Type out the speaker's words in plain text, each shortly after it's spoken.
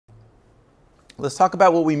let's talk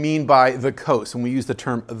about what we mean by the coast when we use the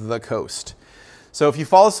term the coast. So if you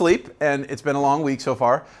fall asleep, and it's been a long week so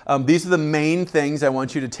far, these are the main things I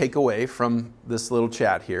want you to take away from this little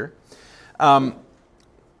chat here.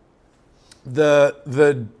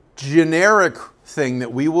 The generic thing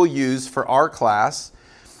that we will use for our class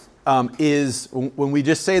is when we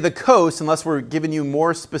just say the coast, unless we're giving you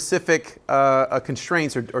more specific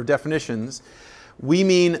constraints or definitions, we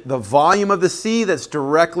mean the volume of the sea that's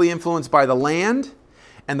directly influenced by the land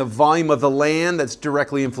and the volume of the land that's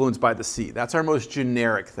directly influenced by the sea. That's our most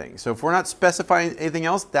generic thing. So if we're not specifying anything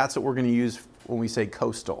else, that's what we're going to use when we say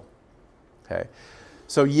coastal. Okay.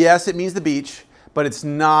 So yes, it means the beach, but it's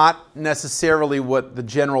not necessarily what the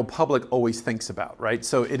general public always thinks about, right?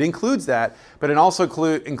 So it includes that, but it also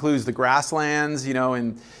includes the grasslands, you know,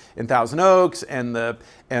 in Thousand Oaks and the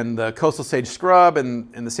coastal sage scrub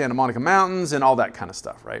and the Santa Monica Mountains and all that kind of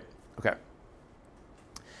stuff, right? Okay.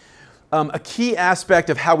 A key aspect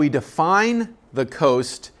of how we define the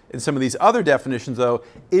coast in some of these other definitions, though,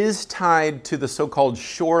 is tied to the so-called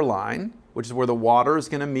shoreline, which is where the water is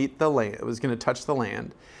going to meet the land, it was going to touch the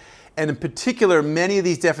land. And in particular, many of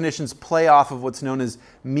these definitions play off of what's known as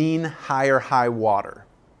mean higher high water.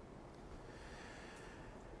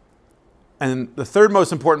 And the third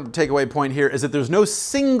most important takeaway point here is that there's no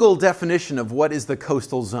single definition of what is the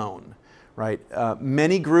coastal zone, right?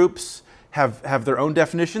 Many groups have their own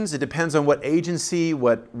definitions. It depends on what agency,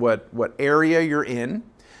 what area you're in.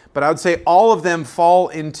 But I would say all of them fall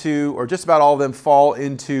into, or just about all of them fall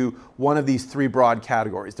into one of these three broad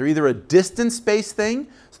categories. They're either a distance-based thing,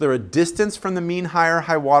 so they're a distance from the mean higher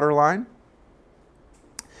high water line.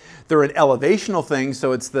 They're an elevational thing,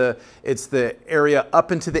 so it's the area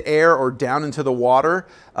up into the air or down into the water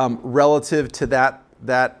relative to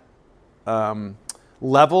that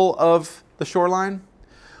level of the shoreline.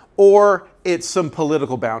 Or it's some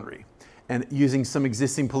political boundary and using some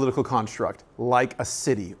existing political construct like a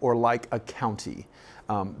city or like a county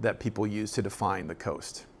that people use to define the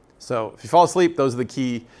coast. So if you fall asleep, those are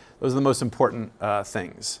the most important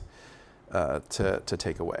things to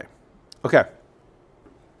take away. Okay.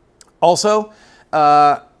 Also,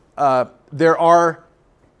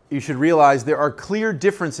 you should realize there are clear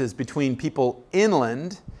differences between people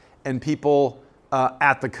inland and people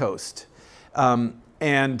at the coast.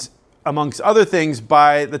 And amongst other things,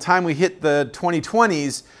 by the time we hit the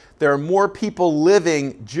 2020s, there are more people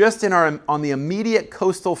living just on the immediate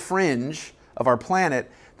coastal fringe of our planet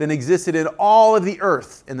than existed in all of the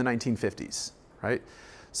Earth in the 1950s, right?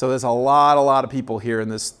 So there's a lot of people here in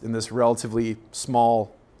this relatively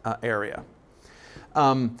small area.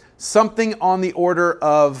 Something on the order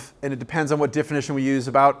of, and it depends on what definition we use,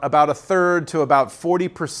 about a third to about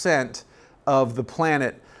 40% of the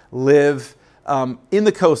planet live in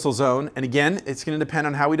the coastal zone. And again, it's going to depend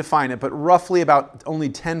on how we define it, but roughly about only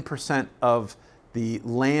 10% of the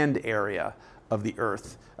land area of the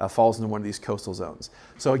Earth falls into one of these coastal zones.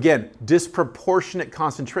 So again, disproportionate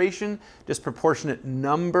concentration, disproportionate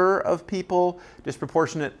number of people,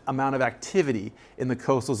 disproportionate amount of activity in the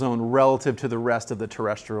coastal zone relative to the rest of the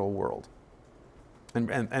terrestrial world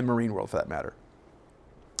and marine world for that matter.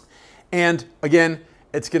 And again,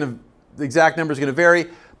 the exact number is going to vary,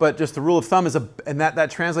 but just the rule of thumb is, and that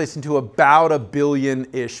translates into about 1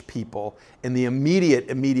 billion-ish people in the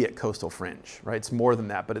immediate coastal fringe, right? It's more than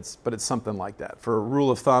that, but it's something like that for a rule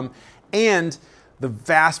of thumb. And the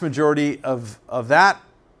vast majority of that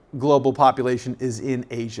global population is in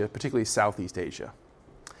Asia, particularly Southeast Asia.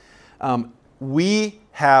 We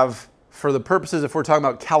have, for the purposes, if we're talking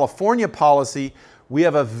about California policy, we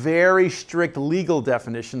have a very strict legal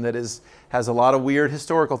definition that has a lot of weird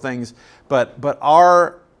historical things, but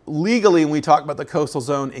legally, when we talk about the coastal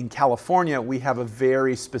zone in California, we have a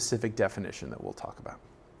very specific definition that we'll talk about.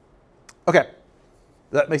 Okay,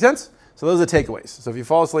 does that make sense? So those are the takeaways. So if you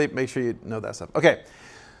fall asleep, make sure you know that stuff. Okay,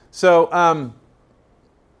 so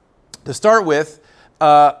to start with,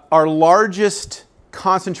 our largest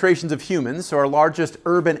concentrations of humans, so our largest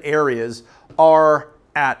urban areas, are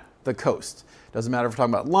at the coast. Doesn't matter if we're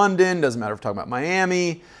talking about London, doesn't matter if we're talking about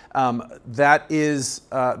Miami.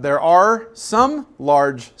 There are some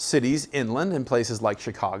large cities inland in places like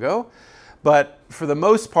Chicago, but for the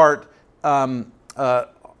most part,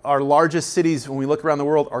 our largest cities, when we look around the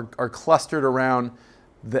world, are clustered around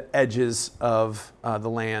the edges of the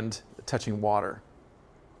land touching water.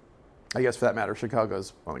 I guess for that matter, Chicago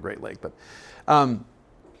is on the Great Lake, but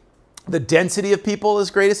the density of people is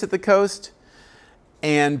greatest at the coast,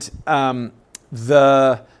 and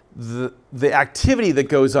the activity that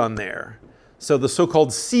goes on there. So the so-called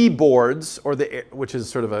seaboards, which is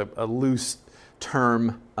sort of a loose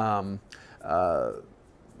term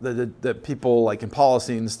that people like in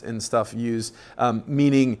policy and stuff use,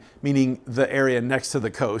 meaning the area next to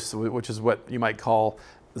the coast, which is what you might call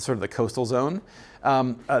sort of the coastal zone.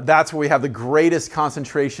 That's where we have the greatest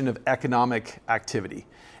concentration of economic activity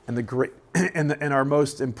and our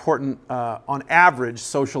most important, on average,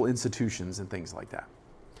 social institutions and things like that.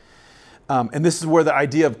 And this is where the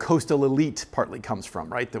idea of coastal elite partly comes from,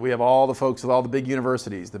 right? That we have all the folks with all the big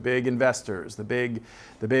universities, the big investors, the big,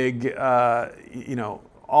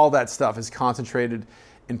 all that stuff is concentrated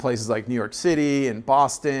in places like New York City and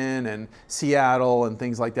Boston and Seattle and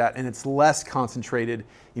things like that. And it's less concentrated,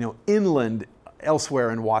 inland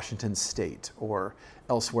elsewhere in Washington State or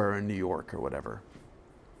elsewhere in New York or whatever.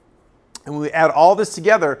 And when we add all this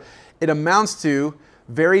together, it amounts to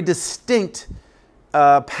very distinct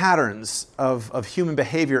patterns of human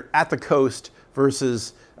behavior at the coast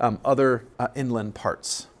versus other inland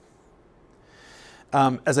parts.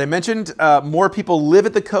 As I mentioned, more people live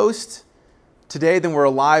at the coast today than were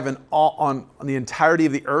alive on the entirety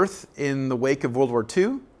of the Earth in the wake of World War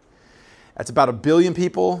II. That's about 1 billion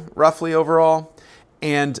people, roughly, overall.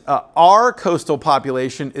 And our coastal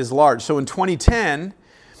population is large. So in 2010,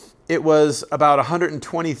 it was about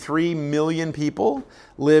 123 million people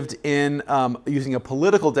lived in, using a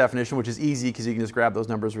political definition, which is easy because you can just grab those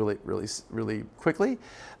numbers really quickly,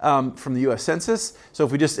 from the U.S. Census. So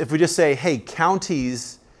if we just say, hey,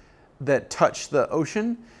 counties that touch the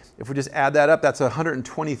ocean, if we just add that up, that's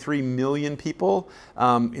 123 million people,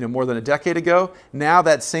 more than a decade ago. Now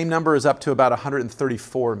that same number is up to about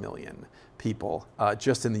 134 million people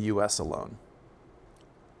just in the U.S. alone.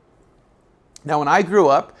 Now, when I grew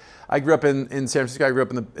up in San Francisco. I grew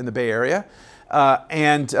up in the Bay Area,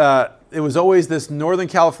 and it was always this Northern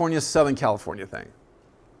California, Southern California thing.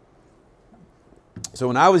 So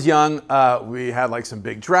when I was young, we had like some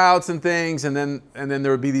big droughts and things, and then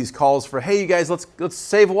there would be these calls for, hey, you guys, let's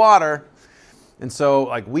save water. And so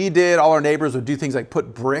like we did, all our neighbors would do things like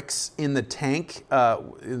put bricks in the tank,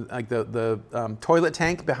 like the toilet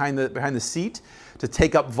tank behind the seat, to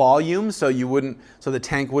take up volume, so the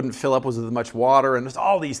tank wouldn't fill up with as much water, and just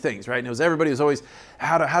all these things, right? And everybody was always,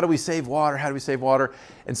 how do we save water? How do we save water?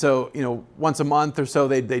 And so once a month or so,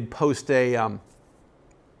 they'd post they'd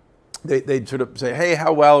sort of say, hey,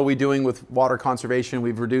 how well are we doing with water conservation?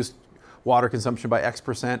 We've reduced water consumption by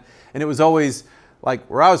X%, and it was always like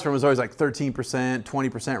where I was from was always like 13%,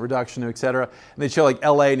 20% reduction, et cetera. And they'd show like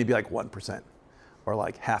LA, and it'd be like 1%. Or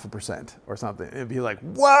like 0.5% or something. It'd be like,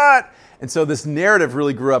 what? And so this narrative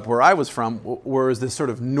really grew up where I was from, where it was this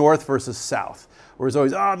sort of north versus south. Where it's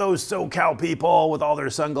always, those SoCal people with all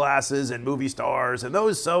their sunglasses and movie stars, and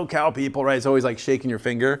those SoCal people, right? It's always like shaking your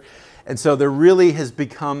finger. And so there really has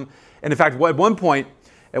become, and in fact, at one point,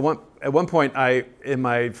 in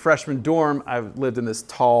my freshman dorm, I lived in this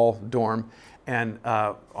tall dorm, and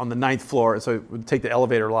on the 9th floor, so I would take the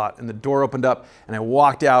elevator a lot, and the door opened up, and I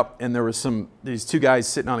walked out, and there was these two guys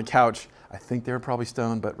sitting on a couch. I think they were probably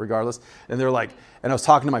stoned, but regardless. And they're like, and I was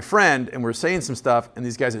talking to my friend, and we were saying some stuff, and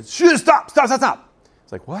these guys said, stop.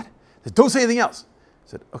 It's like, what? I said, don't say anything else.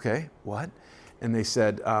 I said, okay, what? And they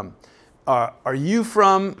said, are you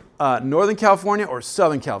from Northern California or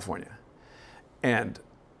Southern California?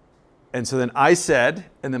 And so then I said,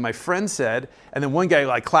 and then my friend said, and then one guy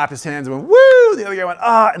like clapped his hands and went, woo! The other guy went,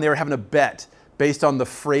 ah! And they were having a bet based on the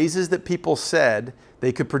phrases that people said.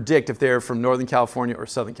 They could predict if they're from Northern California or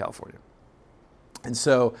Southern California. And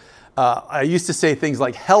so I used to say things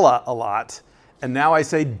like hella a lot, and now I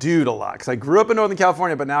say dude a lot, because I grew up in Northern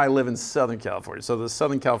California, but now I live in Southern California. So the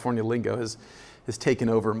Southern California lingo has taken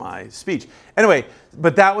over my speech. Anyway,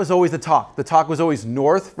 but that was always the talk. The talk was always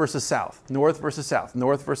north versus south, north versus south,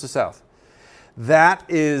 north versus south. That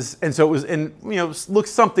is, and so it was, looks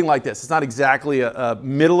something like this. It's not exactly a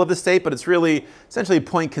middle of the state, but it's really essentially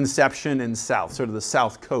Point Conception and south, sort of the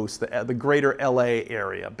south coast, the greater LA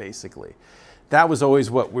area, basically. That was always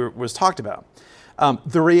what was talked about.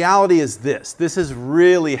 The reality is this. This is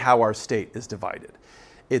really how our state is divided.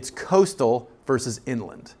 It's coastal versus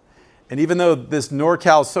inland. And even though this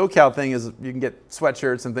NorCal, SoCal thing is, you can get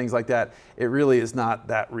sweatshirts and things like that, it really is not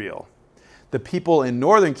that real. The people in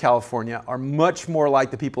Northern California are much more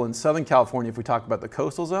like the people in Southern California if we talk about the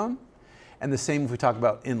coastal zone, and the same if we talk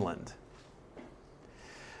about inland.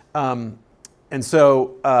 And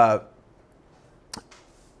so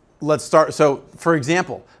let's start. So for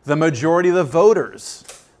example, the majority of the voters,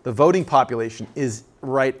 the voting population, is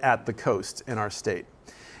right at the coast in our state.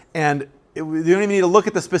 And you don't even need to look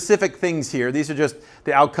at the specific things here. These are just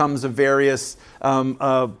the outcomes of various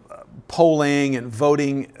polling and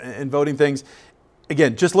voting things.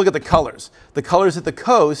 Again, just look at the colors. The colors at the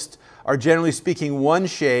coast are generally speaking one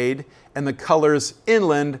shade, and the colors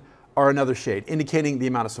inland are another shade, indicating the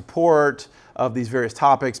amount of support of these various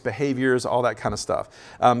topics, behaviors, all that kind of stuff.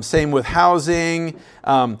 Same with housing,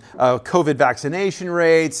 COVID vaccination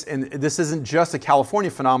rates, and this isn't just a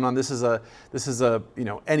California phenomenon. This is a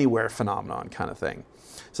anywhere phenomenon kind of thing.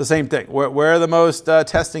 So same thing. Where are the most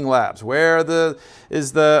testing labs? Where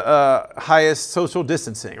is the highest social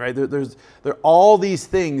distancing? Right? There are all these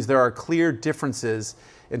things. There are clear differences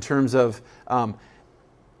in terms of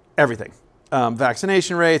everything.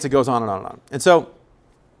 Vaccination rates. It goes on and on and on. And so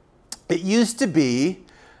it used to be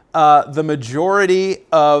the majority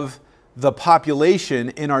of the population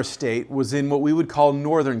in our state was in what we would call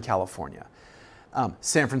Northern California.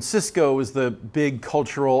 San Francisco was the big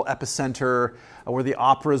cultural epicenter where the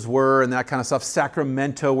operas were and that kind of stuff.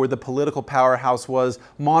 Sacramento, where the political powerhouse was.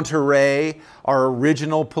 Monterrey, our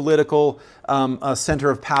original political center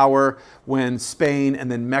of power when Spain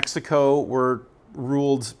and then Mexico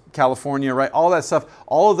ruled California, right? All that stuff,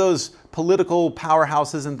 all of those political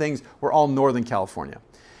powerhouses and things were all Northern California.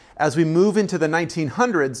 As we move into the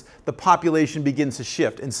 1900s, the population begins to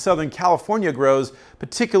shift, and Southern California grows,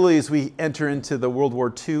 particularly as we enter into the World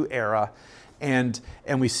War II era, and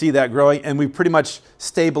we see that growing, and we pretty much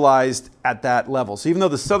stabilized at that level. So even though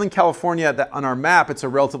the Southern California, on our map, it's a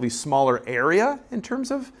relatively smaller area in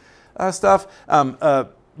terms of stuff, the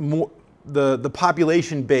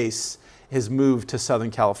population base has moved to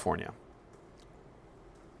Southern California.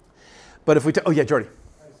 But if we, oh yeah, Jordy.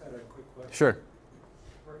 I just had a quick question. Sure.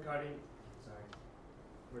 Regarding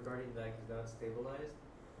that, because now it's stabilized,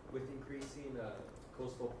 with increasing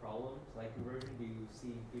coastal problems like erosion, do you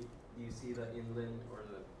see the inland or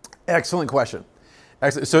the? Excellent question.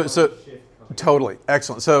 Excellent. So totally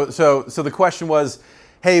excellent. So the question was,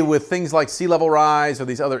 hey, with things like sea level rise or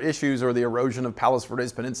these other issues or the erosion of Palos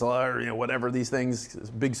Verdes Peninsula or whatever these things,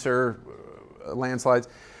 Big Sur landslides,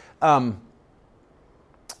 are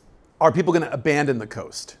people going to abandon the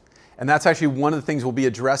coast? And that's actually one of the things we'll be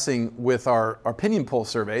addressing with our opinion poll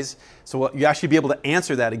surveys. So you actually be able to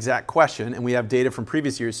answer that exact question, and we have data from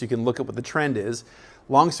previous years so you can look at what the trend is.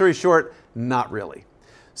 Long story short, not really.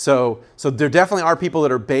 So there definitely are people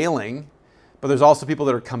that are bailing, but there's also people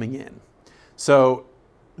that are coming in. So,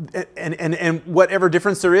 and whatever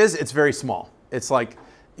difference there is, it's very small. It's like,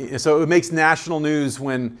 so it makes national news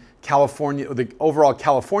when the overall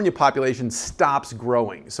California population stops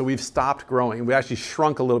growing. So we've stopped growing. We actually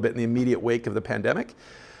shrunk a little bit in the immediate wake of the pandemic.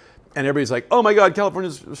 And everybody's like, oh my God,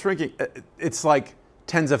 California's shrinking. It's like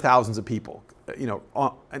tens of thousands of people.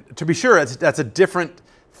 To be sure, that's a different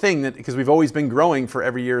thing because we've always been growing for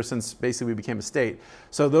every year since basically we became a state.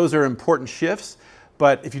 So those are important shifts.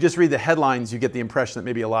 But if you just read the headlines, you get the impression that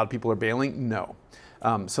maybe a lot of people are bailing. No.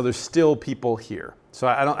 So there's still people here. So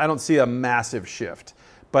I don't see a massive shift.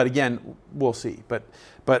 But again, we'll see. But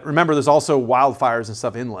remember, there's also wildfires and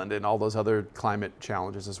stuff inland and all those other climate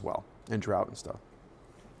challenges as well, and drought and stuff.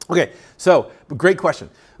 Okay, so great question.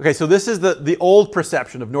 Okay, so this is the old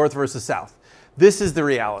perception of north versus south. This is the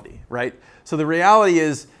reality, right? So the reality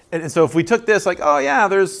is, and so if we took this like, oh yeah,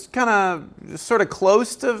 there's kind of sort of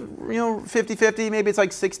close to 50-50, maybe it's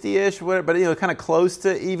like 60-ish, but kind of close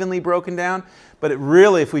to evenly broken down. But it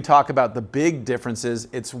really, if we talk about the big differences,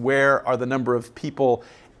 it's where are the number of people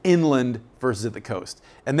inland versus at the coast.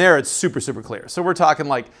 And there it's super, super clear. So we're talking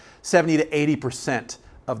like 70 to 80%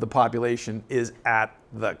 of the population is at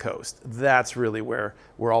the coast. That's really where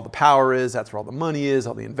all the power is, that's where all the money is,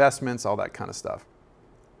 all the investments, all that kind of stuff.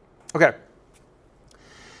 Okay.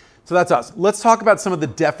 So that's us. Let's talk about some of the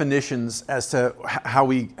definitions as to how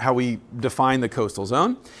we define the coastal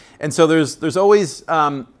zone. And so there's always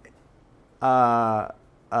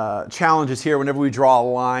challenges here whenever we draw a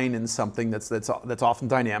line in something that's often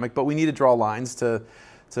dynamic, but we need to draw lines to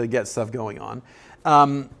get stuff going on.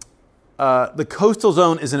 The coastal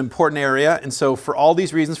zone is an important area, and so for all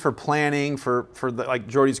these reasons, for planning, like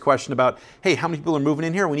Jordy's question about, hey, how many people are moving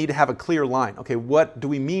in here? We need to have a clear line. Okay, what do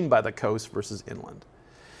we mean by the coast versus inland?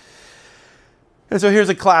 And so here's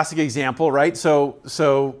a classic example, right? So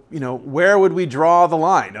where would we draw the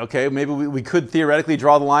line? Okay, maybe we could theoretically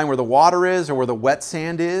draw the line where the water is or where the wet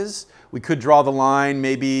sand is. We could draw the line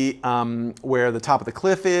maybe where the top of the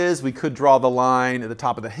cliff is. We could draw the line at the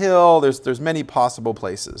top of the hill. There's many possible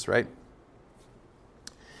places, right?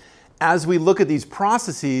 As we look at these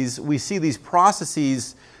processes, we see these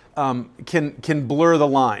processes can blur the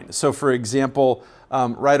line. So for example,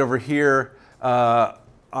 right over here,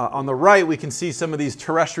 on the right, we can see some of these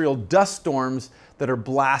terrestrial dust storms that are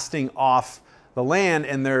blasting off the land,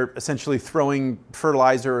 and they're essentially throwing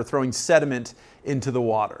fertilizer or throwing sediment into the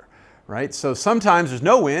water, right? So sometimes there's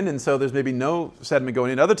no wind, and so there's maybe no sediment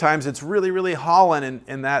going in. Other times it's really, really hauling,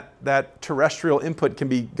 and that terrestrial input can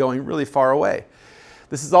be going really far away.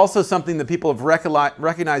 This is also something that people have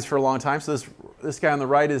recognized for a long time. So this guy on the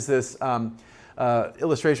right is this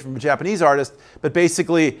illustration from a Japanese artist, but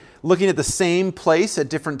basically looking at the same place at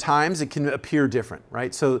different times, it can appear different,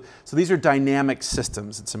 right? So these are dynamic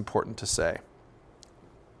systems, it's important to say.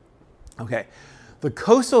 Okay, the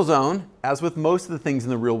coastal zone, as with most of the things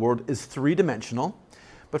in the real world, is three-dimensional,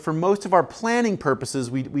 but for most of our planning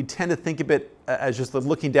purposes, we tend to think of it as just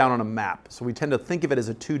looking down on a map. So we tend to think of it as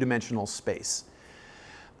a two-dimensional space.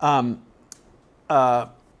 Yeah,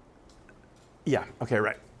 okay,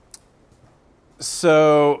 right.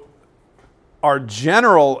 So our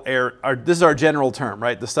general this is our general term,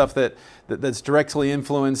 right? The stuff that's directly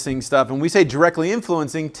influencing stuff. And we say directly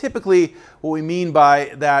influencing, typically what we mean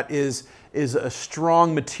by that is a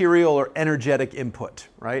strong material or energetic input,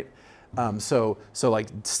 right? So like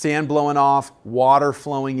sand blowing off, water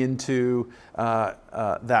flowing into,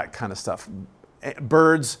 that kind of stuff.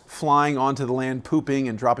 Birds flying onto the land, pooping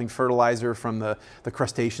and dropping fertilizer from the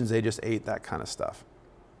crustaceans they just ate, that kind of stuff.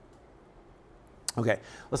 Okay,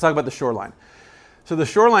 let's talk about the shoreline. So the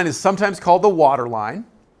shoreline is sometimes called the waterline.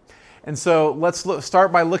 And so let's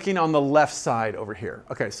start by looking on the left side over here.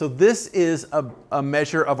 Okay, so this is a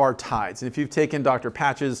measure of our tides. And if you've taken Dr.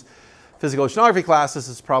 Patch's physical oceanography class, this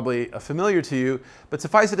is probably familiar to you. But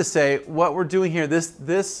suffice it to say, what we're doing here,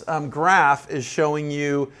 this graph is showing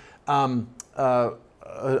you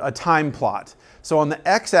a time plot. So on the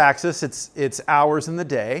x-axis, it's hours in the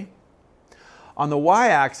day. On the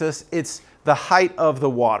y-axis, it's the height of the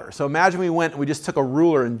water. So imagine we just took a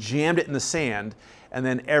ruler and jammed it in the sand, and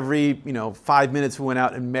then every 5 minutes we went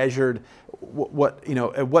out and measured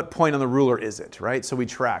at what point on the ruler is it, right? So we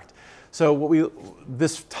tracked. So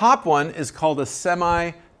this top one is called a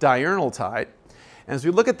semi-diurnal tide. And as we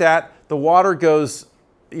look at that, the water goes,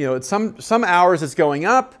 some hours it's going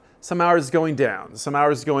up, some hours it's going down, some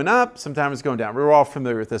hours it's going up, sometimes it's going down. We're all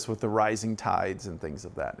familiar with this with the rising tides and things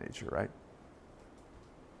of that nature, right?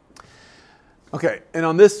 Okay, and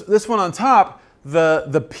on this one on top,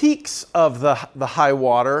 the peaks of the high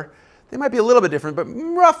water, they might be a little bit different, but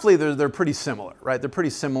roughly they're pretty similar, right? They're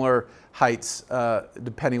pretty similar heights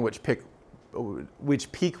depending which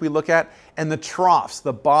peak we look at. And the troughs,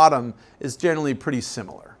 the bottom, is generally pretty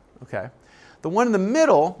similar, okay? The one in the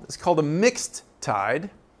middle is called a mixed tide.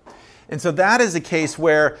 And so that is a case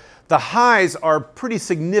where the highs are pretty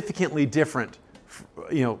significantly different,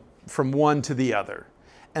 from one to the other.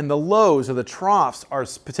 And the lows or the troughs are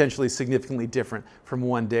potentially significantly different from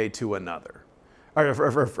one day to another,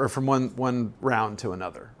 or from one round to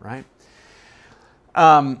another, right?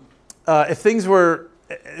 If things were,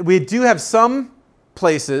 we do have some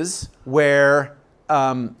places where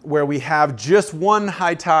we have just one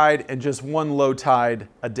high tide and just one low tide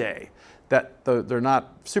a day. They're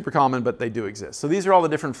not super common, but they do exist. So these are all the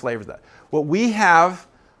different flavors of that. What we have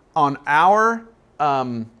on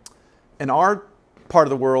in our part of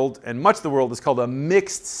the world and much of the world is called a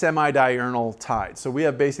mixed semi-diurnal tide. So we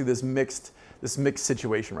have basically this mixed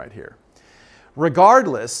situation right here.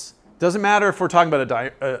 Regardless, doesn't matter if we're talking about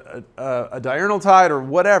a diurnal tide or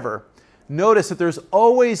whatever, notice that there's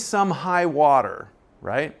always some high water,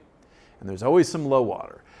 right? And there's always some low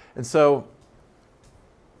water. And so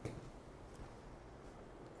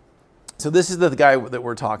this is the guy that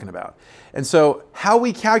we're talking about. And so how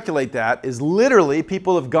we calculate that is literally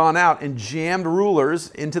people have gone out and jammed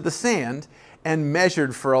rulers into the sand and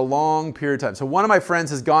measured for a long period of time. So one of my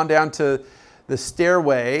friends has gone down to the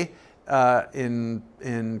stairway in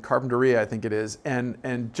Carpinteria, I think it is,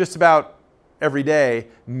 and just about every day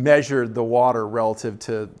measured the water relative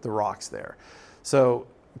to the rocks there. So,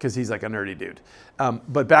 because he's like a nerdy dude.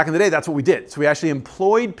 But back in the day, that's what we did. So we actually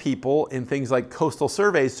employed people in things like coastal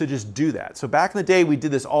surveys to just do that. So back in the day, we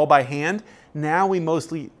did this all by hand. Now we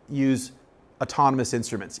mostly use autonomous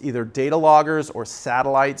instruments, either data loggers or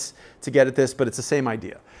satellites to get at this, but it's the same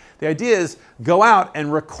idea. The idea is go out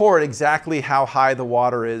and record exactly how high the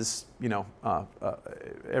water is,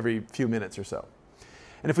 every few minutes or so.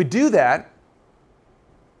 And if we do that,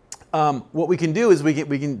 what we can do is we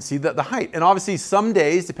can see the height. And obviously some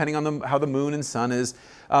days, depending on how the moon and sun is,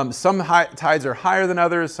 some tides are higher than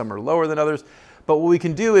others, some are lower than others. But what we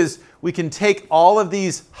can do is we can take all of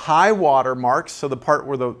these high water marks, so the part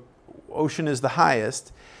where the ocean is the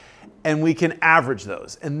highest, and we can average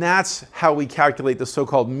those. And that's how we calculate the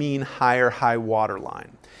so-called mean high water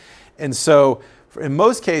line. And so in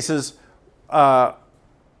most cases,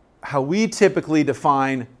 how we typically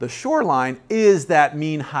define the shoreline is that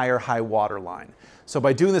mean higher high water line. So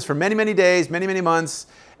by doing this for many, many days, many, many months,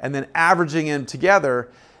 and then averaging them together,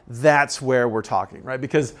 that's where we're talking, right?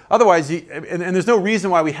 Because otherwise, and there's no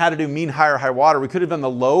reason why we had to do mean higher high water. We could have done the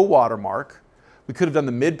low water mark. We could have done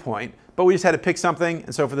the midpoint, but we just had to pick something.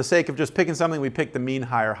 And so for the sake of just picking something, we picked the mean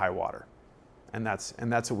higher high water. And that's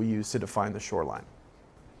what we use to define the shoreline.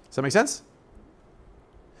 Does that make sense?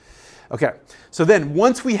 Okay, so then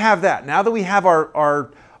once we have that, now that we have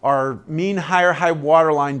our mean higher high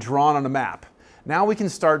water line drawn on a map, now we can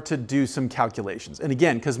start to do some calculations. And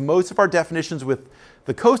again, because most of our definitions with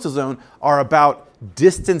the coastal zone are about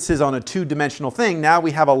distances on a two-dimensional thing, now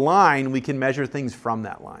we have a line, we can measure things from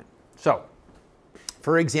that line. So,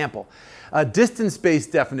 for example,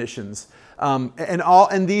 distance-based definitions,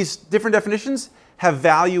 and these different definitions have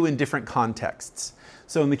value in different contexts.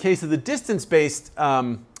 So in the case of the distance-based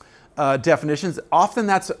definitions, often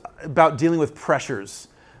that's about dealing with pressures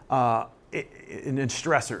and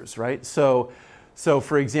stressors, right? So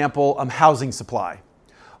for example, housing supply,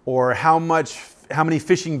 or how many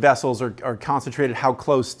fishing vessels are concentrated how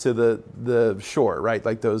close to the shore, right?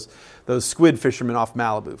 Like those squid fishermen off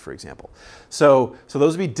Malibu, for example. So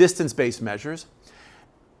those would be distance-based measures.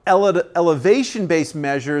 Elevation-based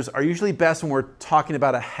measures are usually best when we're talking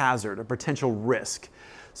about a hazard, a potential risk.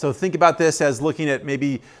 So think about this as looking at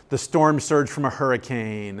maybe the storm surge from a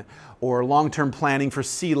hurricane, or long-term planning for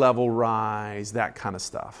sea level rise, that kind of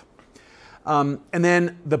stuff. And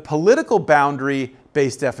then the political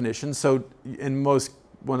boundary-based definition, so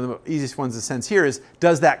one of the easiest ones in sense here is,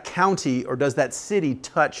 does that county or does that city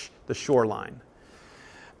touch the shoreline?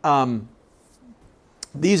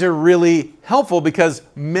 These are really helpful because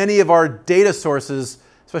many of our data sources,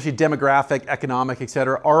 especially demographic, economic, et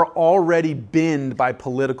cetera, are already binned by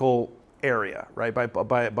political area, right?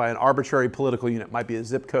 By an arbitrary political unit. Might be a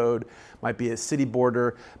zip code, might be a city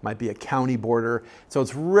border, might be a county border. So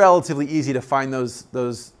it's relatively easy to find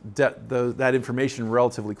that information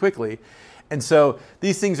relatively quickly. And so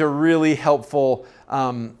these things are really helpful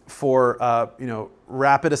for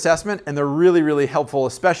rapid assessment, and they're really, really helpful,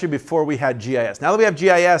 especially before we had GIS. Now that we have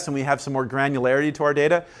GIS and we have some more granularity to our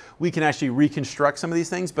data, we can actually reconstruct some of these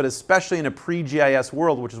things, but especially in a pre-GIS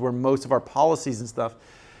world, which is where most of our policies and stuff,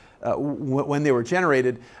 when they were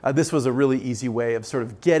generated, this was a really easy way of sort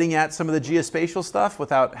of getting at some of the geospatial stuff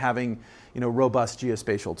without having robust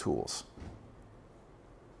geospatial tools.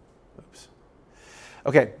 Oops.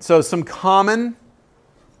 Okay, so some common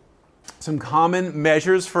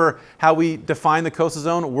measures for how we define the coastal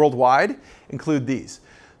zone worldwide include these.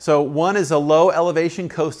 So one is a low elevation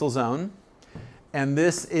coastal zone, and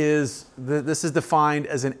this is defined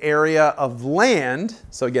as an area of land.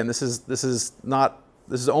 So again, this is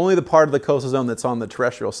only the part of the coastal zone that's on the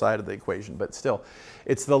terrestrial side of the equation, but still,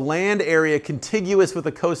 it's the land area contiguous with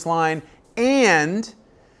the coastline and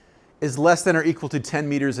is less than or equal to 10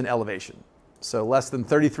 meters in elevation. So less than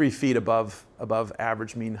 33 feet above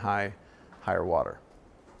average mean higher water.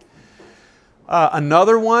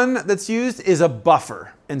 Another one that's used is a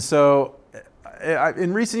buffer. And so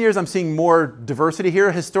in recent years, I'm seeing more diversity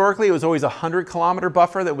here. Historically, it was always a 100-kilometer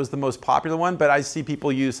buffer that was the most popular one, but I see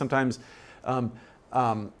people use sometimes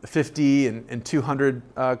 50 and 200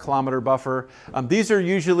 kilometer buffer. These are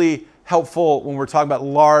usually helpful when we're talking about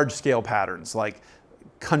large scale patterns like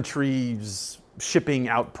countries, shipping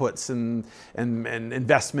outputs and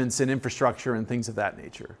investments in infrastructure and things of that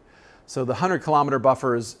nature. So the 100-kilometer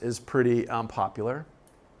buffer is pretty popular.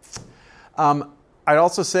 I'd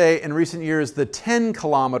also say in recent years, the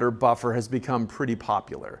 10-kilometer buffer has become pretty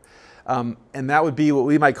popular. And that would be what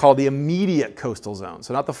we might call the immediate coastal zone.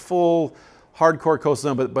 So not the full hardcore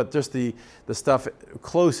coastal zone, but just the stuff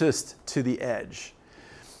closest to the edge.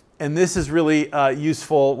 And this is really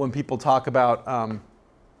useful when people talk about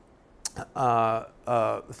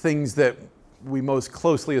things that we most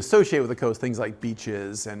closely associate with the coast, things like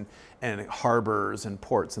beaches and harbors and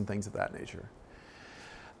ports and things of that nature.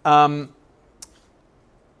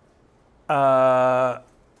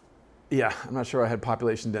 Yeah, I'm not sure I had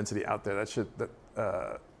population density out there.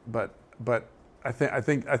 But I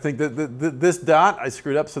think that this dot I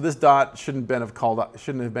screwed up. So this dot shouldn't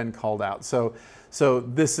have been called out. So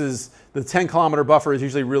this is the 10-kilometer buffer is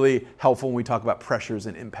usually really helpful when we talk about pressures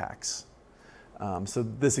and impacts. So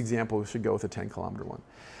this example should go with a 10-kilometer one.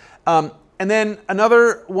 And then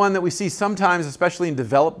another one that we see sometimes, especially in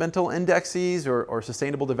developmental indexes or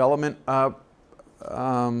sustainable development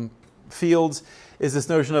fields, is this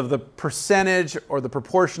notion of the percentage or the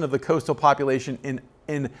proportion of the coastal population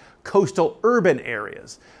in coastal urban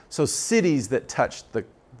areas. So cities that touch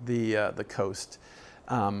the coast.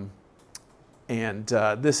 And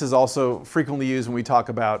this is also frequently used when we talk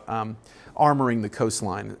about armoring the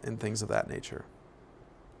coastline and things of that nature.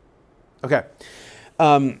 Okay.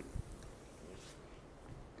 The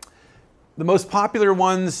most popular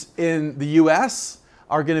ones in the US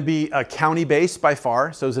are going to be county-based by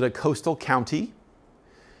far. So is it a coastal county?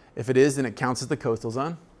 If it is, then it counts as the coastal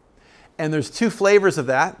zone. And there's two flavors of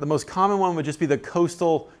that. The most common one would just be the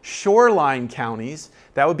coastal shoreline counties.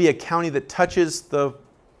 That would be a county that touches the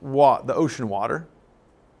ocean water.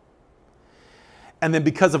 And then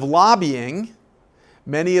because of lobbying,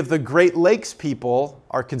 many of the Great Lakes people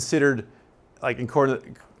are considered, like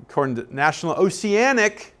according to National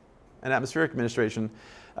Oceanic and Atmospheric Administration,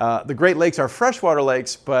 the Great Lakes are freshwater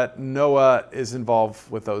lakes, but NOAA is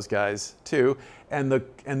involved with those guys too. And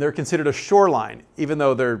they're considered a shoreline, even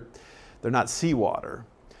though they're not seawater.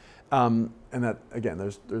 And that, again,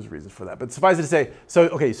 there's reasons for that. But suffice it to say,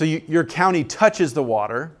 so your county touches the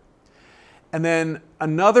water. And then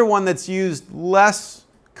another one that's used less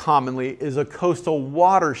commonly is a coastal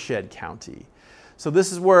watershed county. So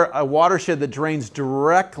this is where a watershed that drains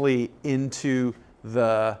directly into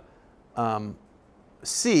the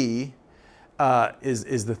sea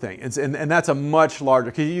is the thing. And that's a much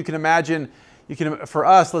larger, because you can imagine, for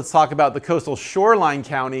us, let's talk about the coastal shoreline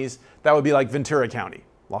counties. That would be like Ventura County,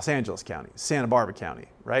 Los Angeles County, Santa Barbara County,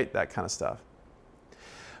 right? That kind of stuff.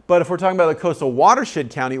 But if we're talking about the coastal watershed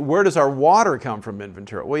county, where does our water come from in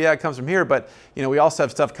Ventura? Well, yeah, it comes from here, but we also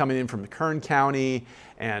have stuff coming in from Kern County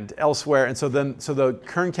and elsewhere. And so the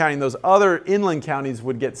Kern County and those other inland counties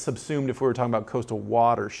would get subsumed if we were talking about coastal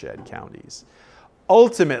watershed counties.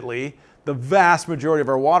 Ultimately, the vast majority of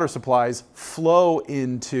our water supplies flow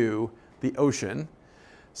into the ocean.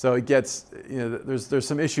 So it gets, there's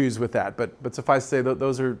some issues with that, but suffice to say that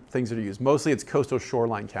those are things that are used. Mostly it's coastal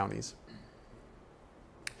shoreline counties.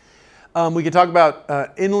 We can talk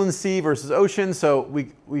about inland sea versus ocean. So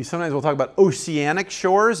we sometimes will talk about oceanic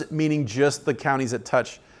shores, meaning just the counties that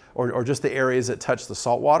touch, or just the areas that touch the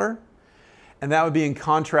saltwater. And that would be in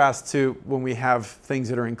contrast to when we have things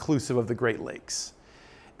that are inclusive of the Great Lakes.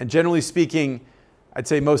 And generally speaking, I'd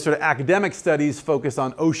say most sort of academic studies focus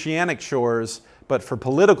on oceanic shores, but for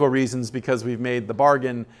political reasons, because we've made the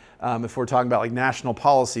bargain, if we're talking about like national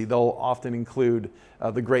policy, they'll often include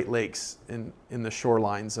the Great Lakes in the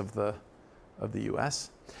shorelines of the US.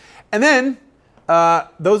 And then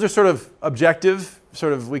those are sort of objective,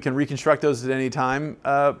 we can reconstruct those at any time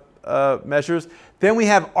measures. Then we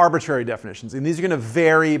have arbitrary definitions, and these are going to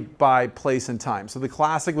vary by place and time. So the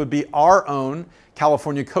classic would be our own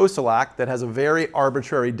California Coastal Act that has a very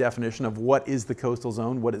arbitrary definition of what is the coastal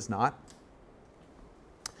zone, what is not.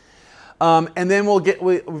 And then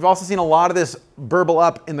we've also seen a lot of this burble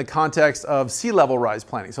up in the context of sea level rise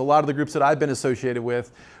planning. So a lot of the groups that I've been associated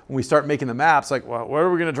with, when we start making the maps, like, well, where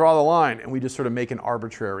are we going to draw the line? And we just sort of make an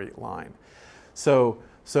arbitrary line. So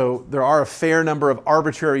there are a fair number of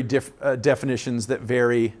arbitrary definitions that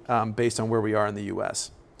vary based on where we are in the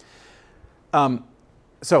US.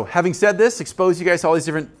 So having said this, expose you guys to all these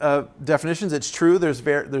different definitions. It's true, there's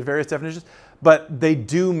various definitions, but they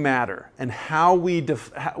do matter. And how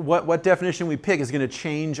what definition we pick is going to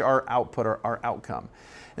change our output or our outcome.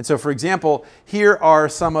 And so, for example, here are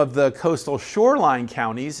some of the coastal shoreline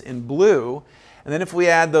counties in blue. And then if we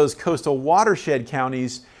add those coastal watershed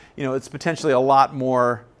counties, it's potentially a lot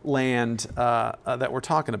more land that we're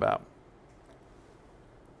talking about.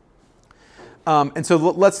 And so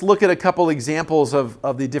let's look at a couple examples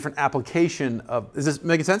of the different application of, is this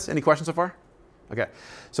making sense? Any questions so far? Okay,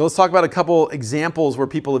 so let's talk about a couple examples where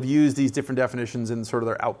people have used these different definitions in sort of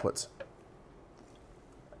their outputs.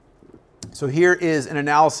 So here is an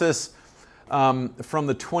analysis from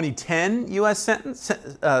the 2010 US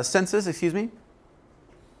census, excuse me.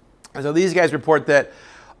 And so these guys report that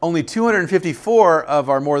only 254 of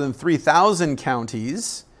our more than 3,000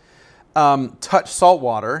 counties touch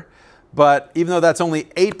saltwater. But even though that's only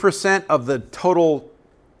 8% of the total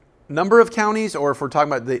number of counties, or if we're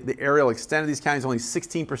talking about the areal extent of these counties, only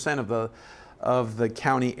 16% of the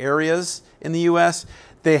county areas in the US,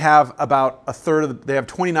 they have about a third they have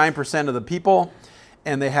 29% of the people,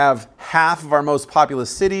 and they have half of our most populous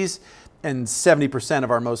cities and 70%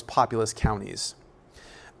 of our most populous counties.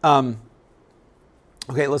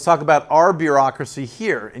 Okay, let's talk about our bureaucracy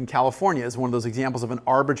here in California as one of those examples of an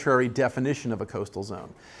arbitrary definition of a coastal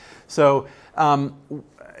zone. So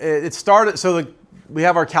it started, we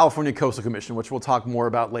have our California Coastal Commission, which we'll talk more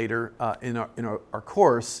about later in our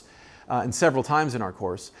course, and several times in our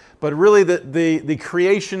course. But really the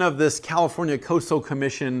creation of this California Coastal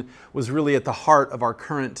Commission was really at the heart of our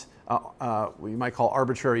current, what you might call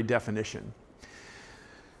arbitrary definition.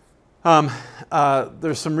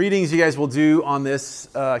 There's some readings you guys will do on this.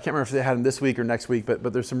 I can't remember if they had them this week or next week,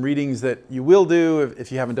 but there's some readings that you will do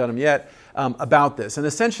if you haven't done them yet about this. And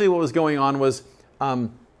essentially what was going on was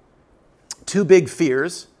two big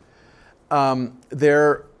fears.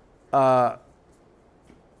 There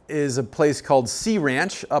is a place called Sea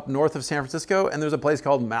Ranch up north of San Francisco, and there's a place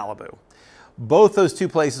called Malibu. Both those two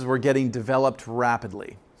places were getting developed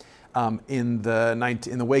rapidly. In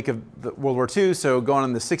the wake of World War II, so going on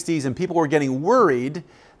in the 60s, and people were getting worried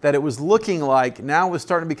that it was looking like now it was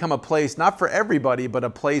starting to become a place, not for everybody, but a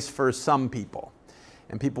place for some people.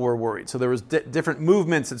 And people were worried. So there was different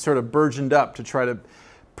movements that sort of burgeoned up to try to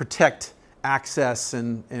protect access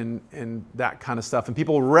and that kind of stuff. And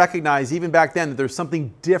people recognized even back then that there's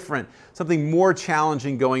something different, something more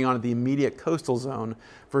challenging going on at the immediate coastal zone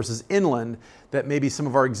versus inland, that maybe some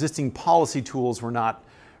of our existing policy tools were not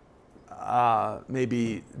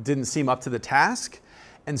maybe didn't seem up to the task.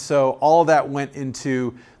 And so all of that went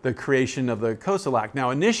into the creation of the Coastal Act.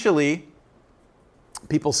 Now, initially,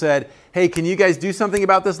 people said, hey, can you guys do something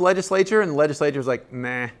about this legislature? And the legislature was like,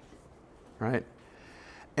 nah, right?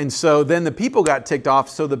 And so then the people got ticked off.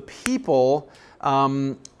 So the people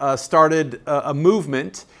started a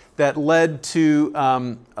movement that led to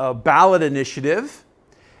a ballot initiative.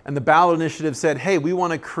 And the ballot initiative said, hey, we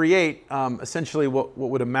want to create essentially what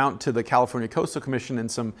would amount to the California Coastal Commission and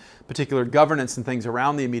some particular governance and things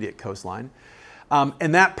around the immediate coastline.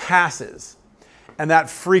 And that passes. And that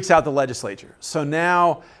freaks out the legislature. So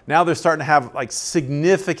now they're starting to have like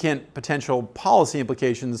significant potential policy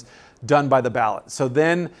implications done by the ballot. So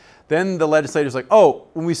then the legislature's like, oh,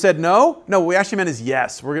 when we said no, what we actually meant is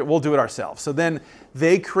yes, we'll do it ourselves. So then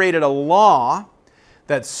they created a law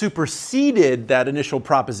that superseded that initial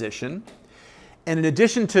proposition. And in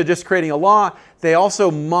addition to just creating a law, they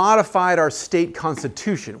also modified our state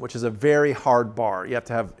constitution, which is a very hard bar. You have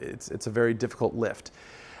to have, it's a very difficult lift.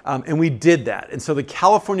 And we did that. And so the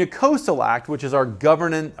California Coastal Act, which is our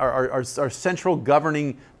central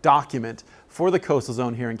governing document for the coastal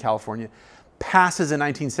zone here in California, passes in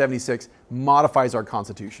 1976, modifies our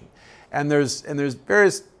constitution. And there's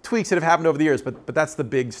various tweaks that have happened over the years, but that's the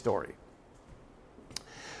big story.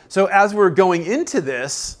 So as we're going into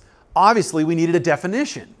this, obviously we needed a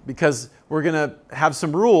definition because we're going to have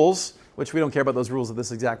some rules, which we don't care about those rules at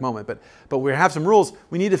this exact moment, but we have some rules.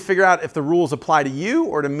 We need to figure out if the rules apply to you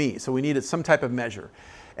or to me. So we needed some type of measure.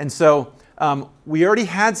 And so we already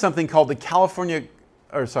had something called the California,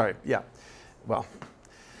 I'll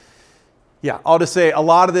just say a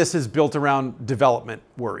lot of this is built around development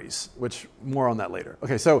worries, which more on that later.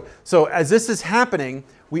 Okay, so as this is happening,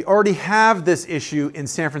 we already have this issue in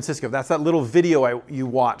San Francisco. That's that little video you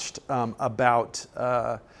watched about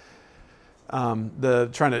trying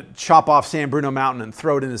to chop off San Bruno Mountain and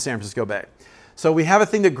throw it into San Francisco Bay. So we have a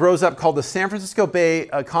thing that grows up called the San Francisco Bay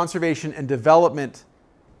Conservation and Development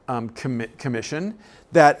Commission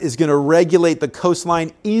that is going to regulate the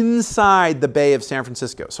coastline inside the Bay of San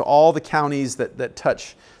Francisco. So all the counties that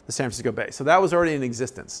touch the San Francisco Bay. So that was already in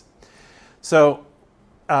existence. So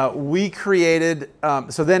we created,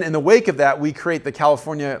 so then in the wake of that, we create the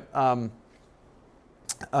California,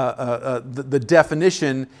 the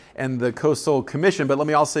definition and the Coastal Commission. But let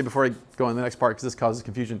me also say before I go on the next part, because this causes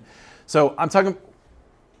confusion. So we're talking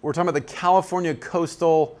about the California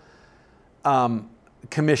Coastal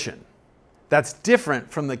Commission. That's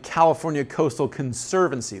different from the California Coastal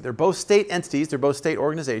Conservancy. They're both state entities, they're both state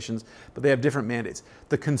organizations, but they have different mandates.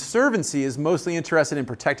 The Conservancy is mostly interested in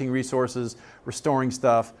protecting resources, restoring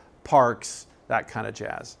stuff, parks, that kind of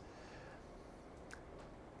jazz.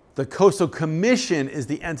 The Coastal Commission is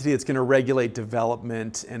the entity that's going to regulate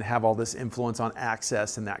development and have all this influence on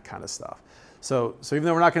access and that kind of stuff. So even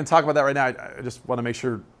though we're not going to talk about that right now, I just want to make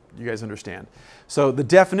sure you guys understand. So the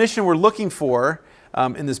definition we're looking for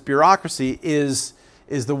in this bureaucracy is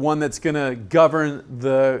the one that's going to govern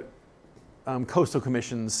the Coastal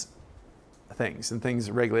Commission's things and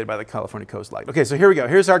things regulated by the California Coastal Act. Okay, so here we go.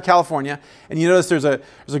 Here's our California, and you notice there's a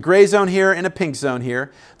gray zone here and a pink zone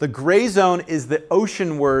here. The gray zone is the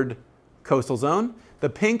oceanward coastal zone. The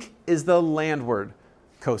pink is the landward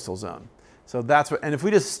coastal zone. So that's what, and if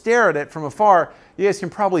we just stare at it from afar, you guys can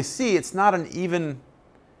probably see it's not an even,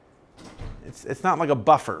 it's not like a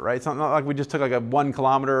buffer, right? It's not like we just took like a 1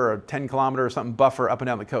 kilometer or a 10 kilometer or something buffer up and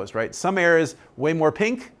down the coast, right? Some areas way more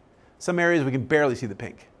pink, some areas we can barely see the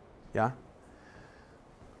pink, yeah?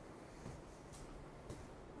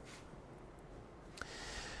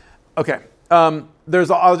 Okay,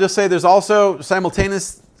 I'll just say there's also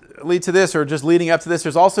simultaneously to this, or just leading up to this,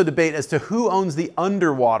 there's also debate as to who owns the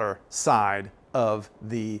underwater side of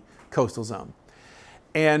the coastal zone.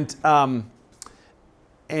 And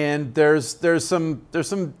and there's some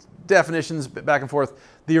definitions back and forth.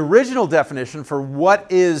 The original definition for what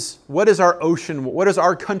is our ocean, what is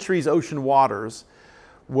our country's ocean waters,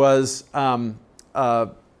 was 3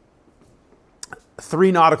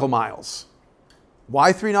 nautical miles.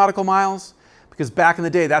 Why 3 nautical miles? Because back in the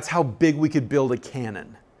day, that's how big we could build a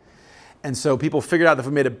cannon. And so people figured out that if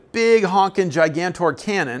we made a big honking gigantor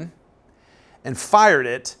cannon and fired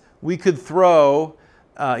it, we could throw,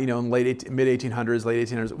 in mid-1800s, late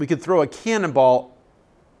 1800s, we could throw a cannonball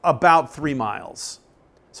about 3 miles.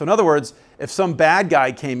 So in other words, if some bad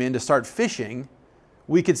guy came in to start fishing,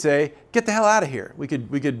 we could say, get the hell out of here. We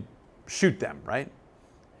could shoot them, right?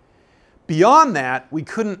 Beyond that, we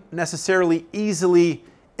couldn't necessarily easily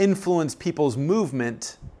influence people's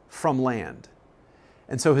movement from land.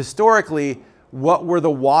 And so historically, what were the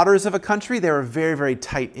waters of a country? They were very, very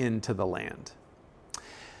tight into the land.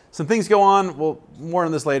 Some things go on, well, more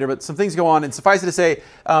on this later, but some things go on, and suffice it to say,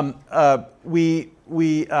 we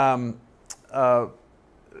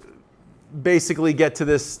basically get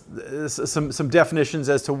to some definitions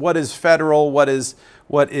as to what is federal, what is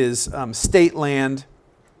state land.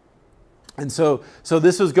 And so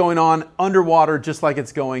this was going on underwater just like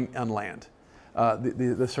it's going on land,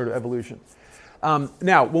 the sort of evolution.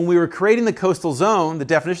 Now, when we were creating the coastal zone, the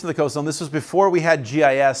definition of the coastal zone, this was before we had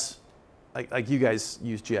GIS, like you guys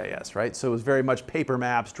use GIS, right? So it was very much paper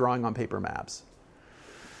maps, drawing on paper maps.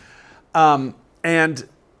 And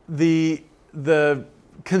the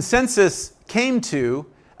consensus came to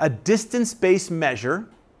a distance-based measure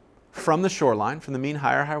from the shoreline, from the mean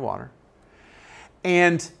high water.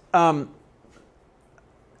 And to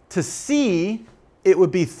sea, it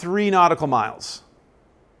would be 3 nautical miles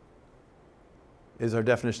is our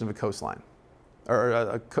definition of a coastline,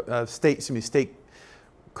 or a state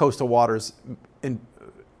coastal waters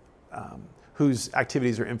whose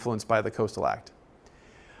activities are influenced by the Coastal Act.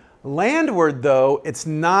 Landward, though, it's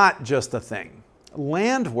not just a thing.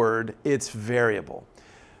 Landward, it's variable.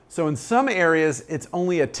 So in some areas, it's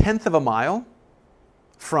only 1/10 of a mile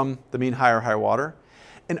from the mean high water.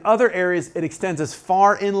 In other areas, it extends as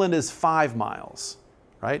far inland as 5 miles,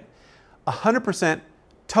 right? 100%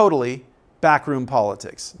 totally backroom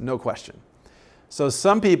politics, no question. So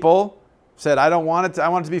some people said, I don't want it to, I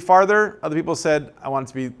want it to be farther. Other people said, I want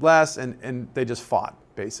it to be less, and they just fought,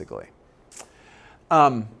 basically.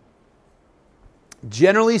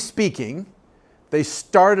 Generally speaking, they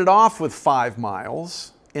started off with 5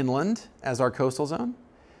 miles inland as our coastal zone,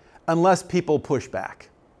 unless people push back.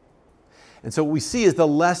 And so what we see is the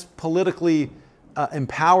less politically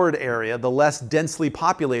empowered area, the less densely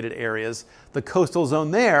populated areas, the coastal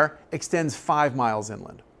zone there extends 5 miles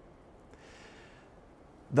inland.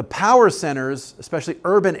 The power centers, especially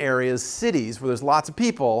urban areas, cities where there's lots of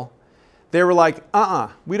people, they were like,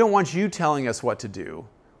 we don't want you telling us what to do.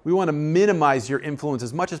 We want to minimize your influence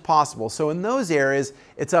as much as possible. So in those areas,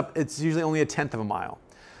 it's usually only 1/10 of a mile.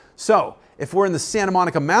 So if we're in the Santa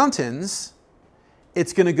Monica Mountains,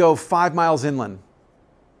 it's going to go 5 miles inland,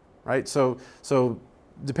 right? So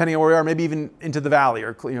depending on where we are, maybe even into the valley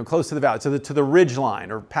or close to the valley, to the ridge line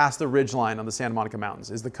or past the ridge line on the Santa Monica Mountains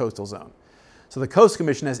is the coastal zone. So the Coast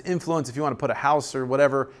Commission has influence if you want to put a house or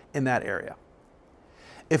whatever in that area.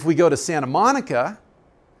 If we go to Santa Monica,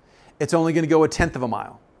 it's only going to go 1/10 of a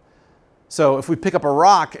mile. So if we pick up a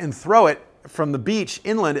rock and throw it from the beach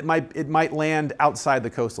inland, it might land outside the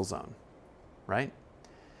coastal zone, right?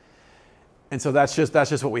 And so that's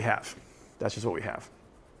just what we have. That's just what we have.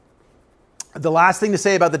 The last thing to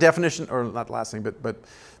say about the definition, or not the last thing, but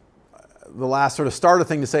the last sort of starter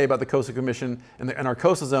thing to say about the Coastal Commission and our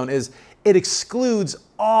coastal zone is it excludes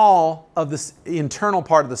all of this internal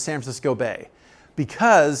part of the San Francisco Bay,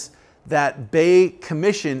 because that Bay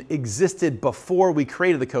Commission existed before we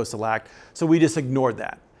created the Coastal Act, so we just ignored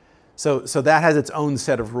that. So that has its own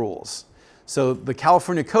set of rules. So the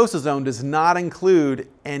California Coastal Zone does not include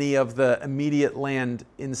any of the immediate land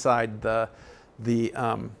inside the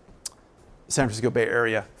San Francisco Bay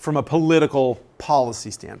Area from a political policy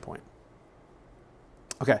standpoint.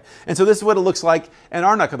 Okay, and so this is what it looks like in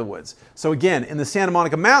our neck of the woods. So again, in the Santa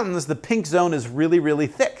Monica Mountains, the pink zone is really, really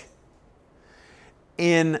thick.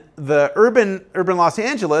 In the urban Los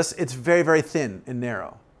Angeles, it's very, very thin and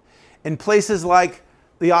narrow. In places like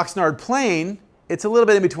the Oxnard Plain, it's a little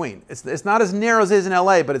bit in between. It's not as narrow as it is in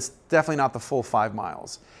LA, but it's definitely not the full 5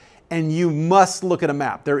 miles. And you must look at a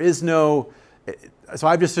map. There is no, so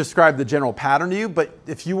I've just described the general pattern to you, but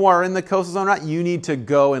if you are in the coastal zone or not, you need to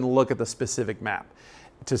go and look at the specific map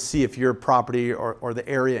to see if your property or the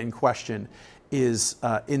area in question is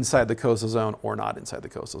inside the coastal zone or not inside the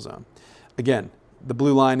coastal zone. Again, the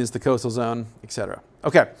blue line is the coastal zone, etc.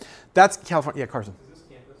 Okay, that's California. Yeah, Carson. Does this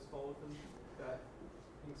campus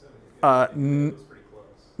It was pretty close.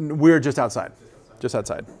 We're just outside. Just outside. Just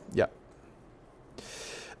outside. Yeah.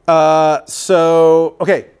 So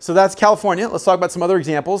that's California. Let's talk about some other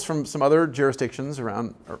examples from some other jurisdictions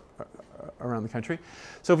around the country.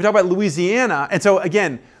 So if we talk about Louisiana, and so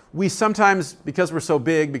again, we sometimes, because we're so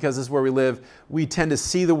big, because this is where we live, we tend to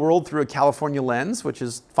see the world through a California lens, which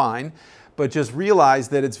is fine, but just realize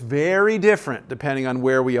that it's very different depending on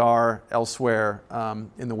where we are elsewhere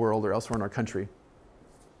in the world or elsewhere in our country.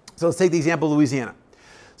 So let's take the example of Louisiana.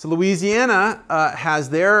 So Louisiana has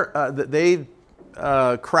they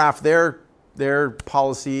craft their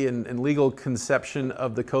policy and legal conception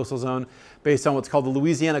of the coastal zone based on what's called the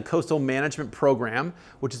Louisiana Coastal Management Program,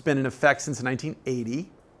 which has been in effect since 1980.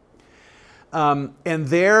 And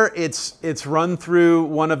there it's run through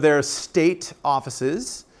one of their state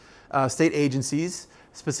offices, state agencies,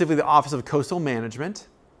 specifically the Office of Coastal Management.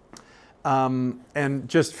 And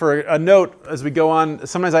just for a note, as we go on,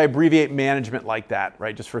 sometimes I abbreviate management like that,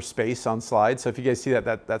 right? Just for space on slides. So if you guys see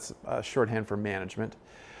that's shorthand for management.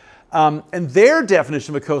 And their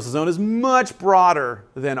definition of a coastal zone is much broader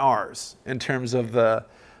than ours in terms of the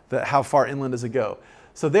how far inland does it go.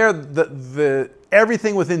 So there,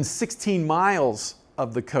 everything within 16 miles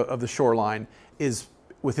of the shoreline is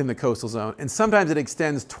within the coastal zone, and sometimes it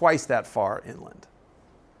extends twice that far inland.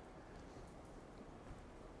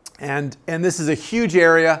 And this is a huge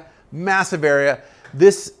area, massive area.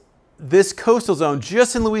 This coastal zone,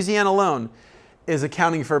 just in Louisiana alone, is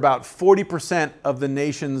accounting for about 40% of the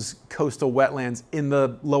nation's coastal wetlands in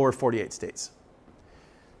the lower 48 states.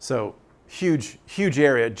 So huge, huge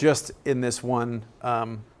area just in this one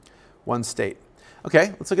state.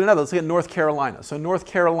 Okay, let's look at another. Let's look at North Carolina. So North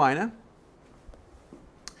Carolina,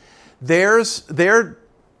 their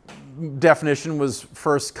definition was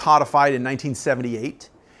first codified in 1978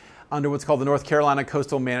 under what's called the North Carolina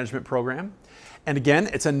Coastal Management Program. And again,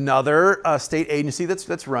 it's another state agency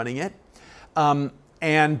that's running it.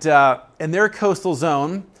 And their coastal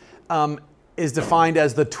zone is defined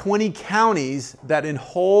as the 20 counties that in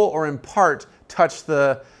whole or in part touch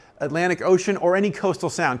the Atlantic Ocean or any coastal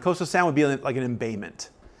sound. Coastal sound would be like an embayment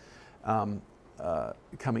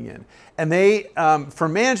coming in. And they, for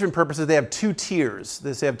management purposes, they have two tiers.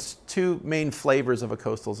 They have two main flavors of a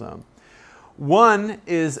coastal zone. One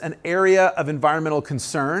is an area of environmental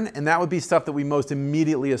concern, and that would be stuff that we most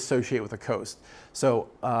immediately associate with a coast. So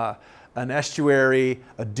an estuary,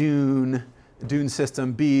 a dune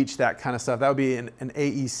system, beach, that kind of stuff. That would be an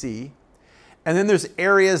AEC. And then there's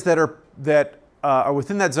areas that are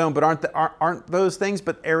within that zone, but aren't those things,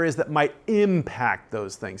 but areas that might impact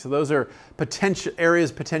those things. So those are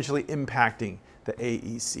areas potentially impacting the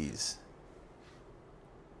AECs.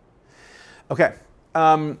 Okay.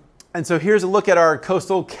 And so here's a look at our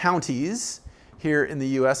coastal counties here in the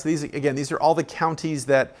U.S. These are all the counties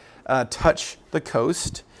that touch the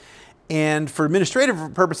coast. And for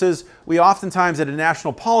administrative purposes, we oftentimes at a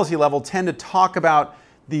national policy level tend to talk about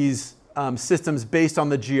these systems based on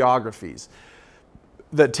the geographies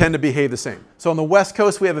that tend to behave the same. So on the West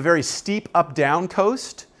Coast, we have a very steep up-down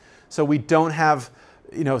coast. So we don't have,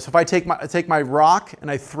 so if I take my rock and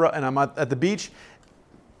I'm at the beach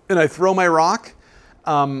and I throw my rock,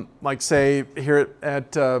 like say here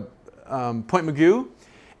at Point Mugu,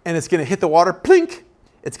 and it's going to hit the water, plink,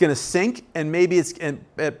 it's going to sink, and maybe it's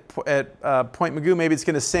at Point Mugu, maybe it's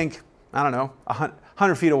going to sink, I don't know,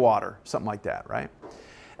 100 feet of water, something like that, right?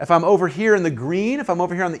 If I'm over here in the green, if I'm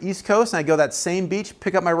over here on the East Coast and I go that same beach,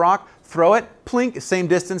 pick up my rock, throw it, plink, same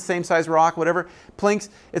distance, same size rock, whatever, plinks,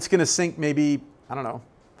 it's going to sink maybe, I don't know,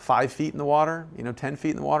 5 feet in the water, 10 feet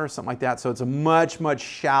in the water, something like that. So it's a much, much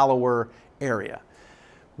shallower area.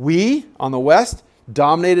 We, on the west,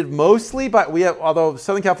 dominated mostly by, although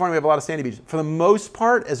Southern California, we have a lot of sandy beaches. For the most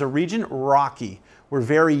part, as a region, rocky. We're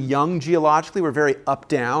very young geologically. We're very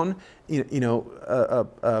up-down,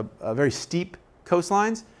 very steep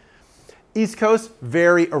coastlines. East Coast,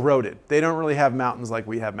 very eroded. They don't really have mountains like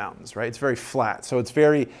we have mountains, right? It's very flat. So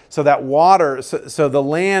that water, so the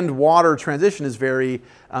land-water transition is very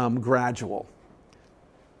gradual.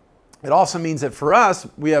 It also means that for us,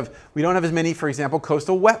 we don't have as many, for example,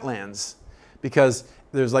 coastal wetlands, because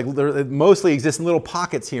they mostly exist in little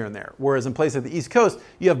pockets here and there. Whereas in places like the East Coast,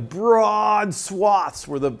 you have broad swaths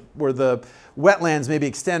where the wetlands maybe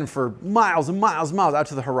extend for miles and miles and miles out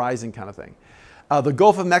to the horizon kind of thing. The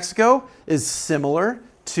Gulf of Mexico is similar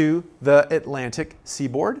to the Atlantic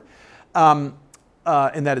seaboard in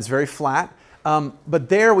that it's very flat. But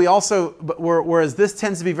there we also, whereas this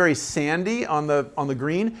tends to be very sandy on the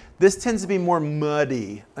green, this tends to be more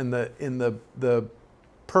muddy in the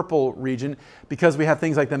purple region, because we have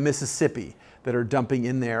things like the Mississippi that are dumping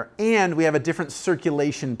in there. And we have a different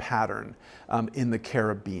circulation pattern in the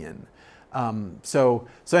Caribbean. So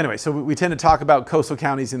anyway, so we tend to talk about coastal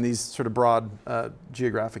counties in these sort of broad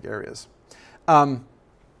geographic areas.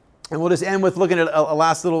 And we'll just end with looking at a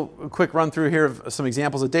last little quick run through here of some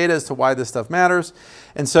examples of data as to why this stuff matters.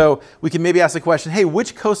 And so we can maybe ask the question, hey,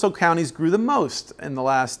 which coastal counties grew the most in the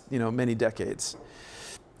last many decades?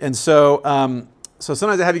 And so, so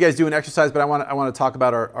sometimes I have you guys do an exercise, but I want to talk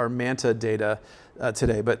about our MANTA data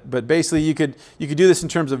today. But basically you could do this in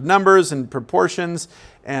terms of numbers and proportions,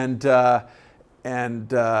 and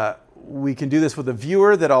we can do this with a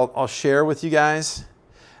viewer that I'll share with you guys.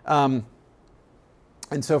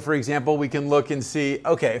 And so, for example, we can look and see,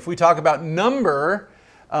 okay, if we talk about number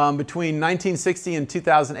between 1960 and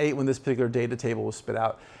 2008, when this particular data table was spit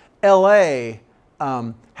out, LA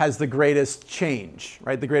has the greatest change,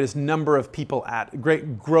 right? The greatest number of people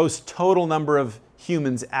great gross total number of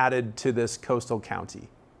humans added to this coastal county,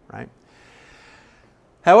 right?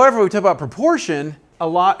 However, when we talk about proportion, a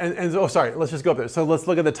lot, oh, sorry, let's just go up there. So let's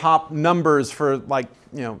look at the top numbers for like,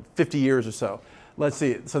 50 years or so. Let's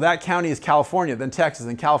see, so that county is California, then Texas,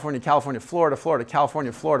 then California, California, Florida, Florida,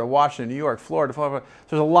 California, Florida, Washington, New York, Florida, Florida. So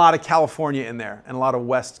there's a lot of California in there and a lot of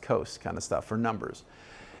West Coast kind of stuff for numbers.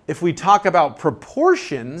 If we talk about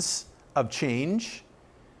proportions of change,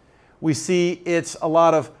 we see it's a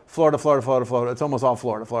lot of Florida, Florida, Florida, Florida. It's almost all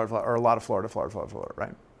Florida, Florida, Florida, or a lot of Florida, Florida, Florida, Florida,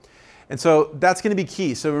 right? And so that's going to be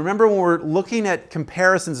key. So remember, when we're looking at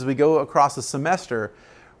comparisons as we go across the semester,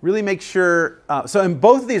 really make sure, and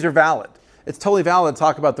both of these are valid. It's totally valid to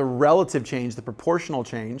talk about the relative change, the proportional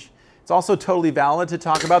change. It's also totally valid to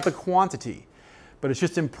talk about the quantity. But it's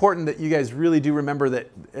just important that you guys really do remember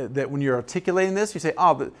that when you're articulating this, you say,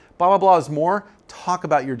 oh, blah, blah, blah is more. Talk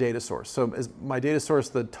about your data source. So is my data source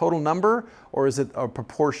the total number, or is it a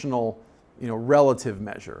proportional, relative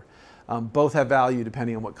measure? Both have value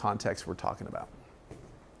depending on what context we're talking about.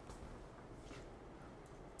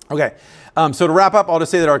 Okay, so to wrap up, I'll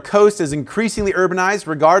just say that our coast is increasingly urbanized,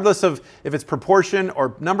 regardless of if it's proportion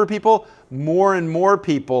or number of people. More and more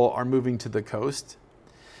people are moving to the coast.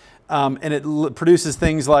 And it produces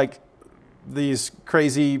things like these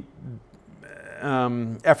crazy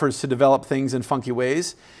efforts to develop things in funky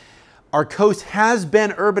ways. Our coast has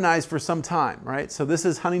been urbanized for some time, right? So this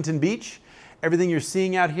is Huntington Beach. Everything you're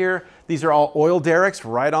seeing out here, these are all oil derricks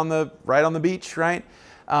right on the beach, right?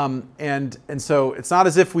 And so it's not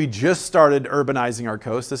as if we just started urbanizing our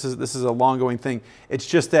coast. This is a long-going thing. It's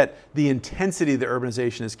just that the intensity of the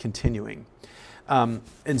urbanization is continuing. Yeah,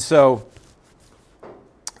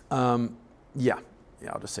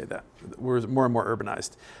 I'll just say that. We're more and more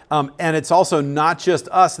urbanized. And it's also not just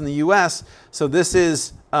us in the US. So this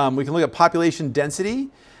is, we can look at population density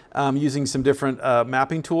using some different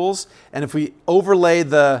mapping tools. And if we overlay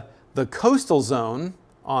the coastal zone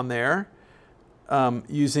on there,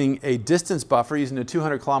 using a distance buffer, using a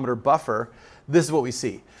 200-kilometer buffer, this is what we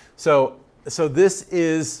see. So this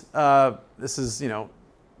is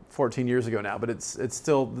 14 years ago now, but it's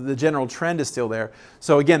still, the general trend is still there.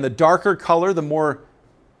 So again, the darker color, the more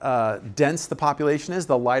dense the population is,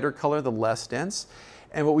 the lighter color, the less dense.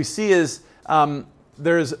 And what we see is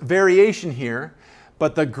there's variation here,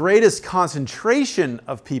 but the greatest concentration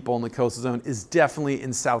of people in the coastal zone is definitely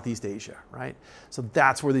in Southeast Asia, right? So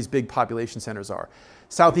that's where these big population centers are.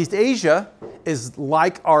 Southeast Asia is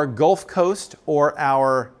like our Gulf Coast or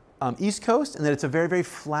our East Coast, in that it's a very, very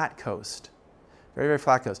flat coast. Very, very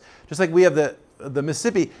flat coast. Just like we have the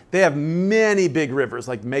Mississippi, they have many big rivers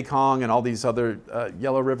like Mekong and all these other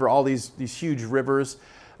Yellow River, all these huge rivers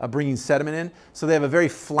bringing sediment in. So they have a very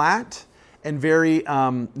flat and very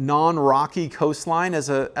non-rocky coastline as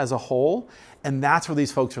a whole, and that's where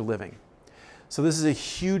these folks are living. So this is a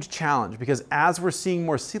huge challenge, because as we're seeing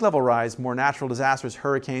more sea level rise, more natural disasters,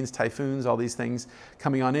 hurricanes, typhoons, all these things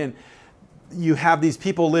coming on in, you have these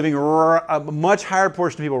people living, a much higher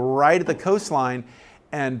portion of people right at the coastline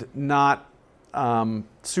and not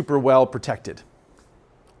super well protected.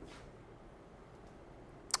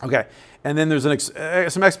 Okay, and then there's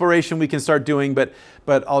some exploration we can start doing, but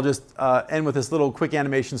I'll just end with this little quick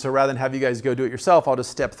animation. So rather than have you guys go do it yourself, I'll just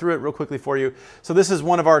step through it real quickly for you. So this is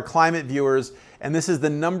one of our climate viewers, and this is the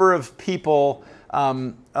number of people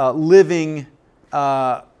living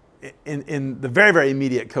in the very, very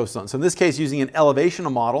immediate coast zone. So in this case, using an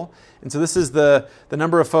elevational model. And so this is the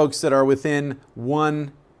number of folks that are within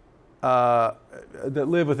that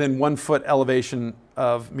live within 1 foot elevation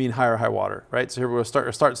of mean high or high water, right? So here we'll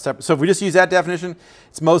start step. So if we just use that definition,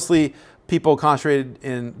 it's mostly people concentrated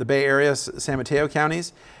in the Bay Area, San Mateo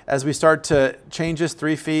counties. As we start to change this,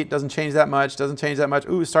 3 feet, doesn't change that much, doesn't change that much.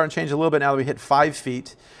 Ooh, it's starting to change a little bit now that we hit 5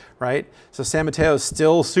 feet, right? So San Mateo is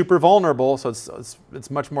still super vulnerable. So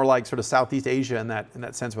it's much more like sort of Southeast Asia in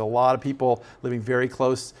that sense, with a lot of people living very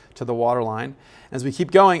close to the water line. As we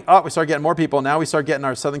keep going, we start getting more people. Now we start getting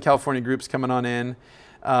our Southern California groups coming on in,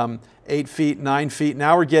 8 feet, 9 feet.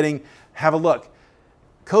 Now we're getting, have a look,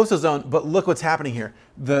 coastal zone, but look what's happening here.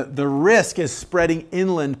 The risk is spreading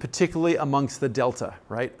inland, particularly amongst the delta,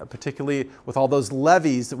 right? Particularly with all those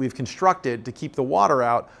levees that we've constructed to keep the water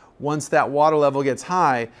out. Once that water level gets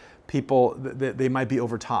high, people, they might be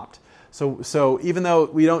overtopped. So even though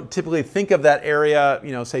we don't typically think of that area,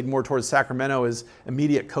 say more towards Sacramento as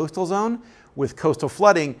immediate coastal zone, with coastal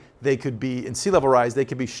flooding, they could be, in sea level rise, they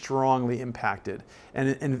could be strongly impacted. And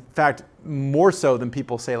in fact, more so than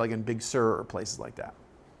people say like in Big Sur or places like that.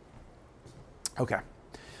 Okay,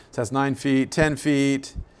 so that's 9 feet, 10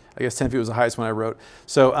 feet. I guess 10 feet was the highest one I wrote.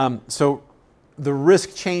 So the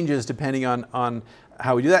risk changes depending on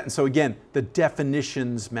how we do that. And so again, the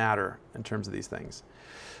definitions matter in terms of these things.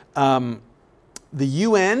 The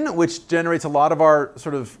UN, which generates a lot of our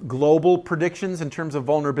sort of global predictions in terms of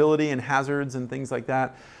vulnerability and hazards and things like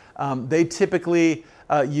that, they typically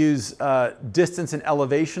use distance and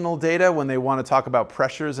elevational data when they want to talk about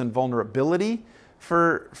pressures and vulnerability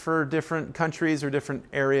for different countries or different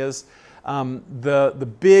areas. The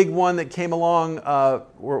big one that came along,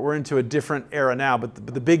 we're into a different era now, but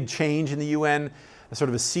the big change in the UN, sort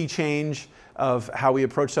of a sea change of how we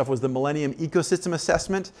approach stuff, was the Millennium Ecosystem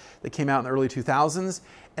Assessment that came out in the early 2000s.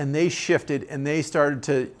 And they shifted and they started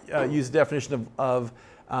to use the definition of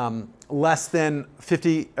less than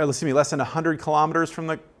 100 kilometers from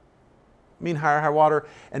the mean high water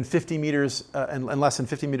and 50 meters and less than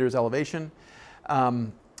 50 meters elevation.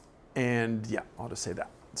 And yeah, I'll just say that.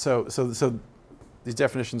 So these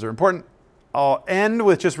definitions are important. I'll end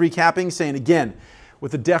with just recapping, saying again,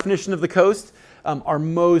 with the definition of the coast, our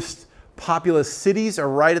most populous cities are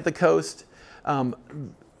right at the coast.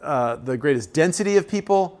 The greatest density of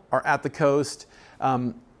people are at the coast.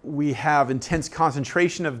 We have intense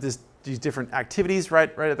concentration of these different activities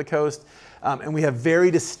right at the coast. And we have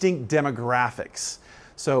very distinct demographics.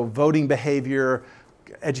 So voting behavior,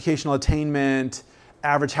 educational attainment,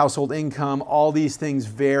 average household income, all these things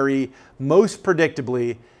vary most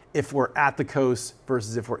predictably if we're at the coast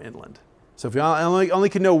versus if we're inland. So if you only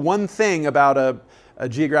could know one thing about a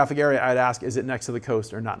geographic area, I'd ask, is it next to the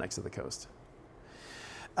coast or not next to the coast?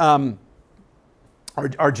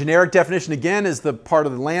 Our generic definition, again, is the part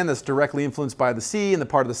of the land that's directly influenced by the sea, and the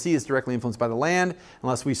part of the sea is directly influenced by the land,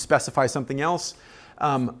 unless we specify something else.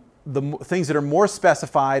 The things that are more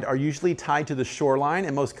specified are usually tied to the shoreline,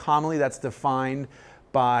 and most commonly that's defined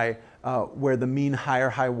by where the mean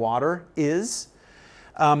high water is.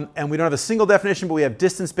 And we don't have a single definition, but we have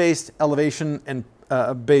distance-based, elevation, and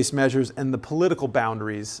based measures, and the political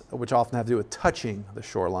boundaries, which often have to do with touching the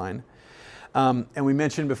shoreline. And we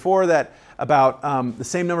mentioned before that about the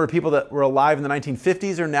same number of people that were alive in the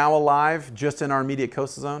 1950s are now alive just in our immediate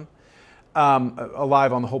coastal zone.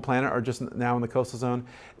 Alive on the whole planet are just now in the coastal zone.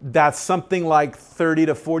 That's something like 30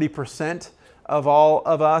 to 40% of all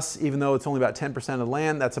of us, even though it's only about 10% of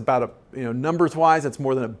land. That's about, numbers-wise, that's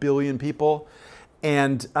more than 1 billion people.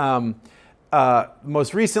 And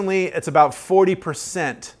most recently, it's about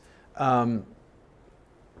 40%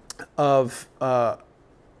 of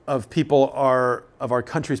people of our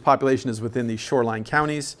country's population is within these shoreline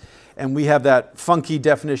counties. And we have that funky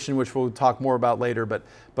definition, which we'll talk more about later, but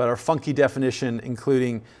our funky definition,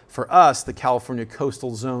 including for us, the California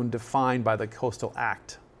Coastal Zone defined by the Coastal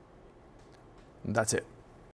Act. And that's it.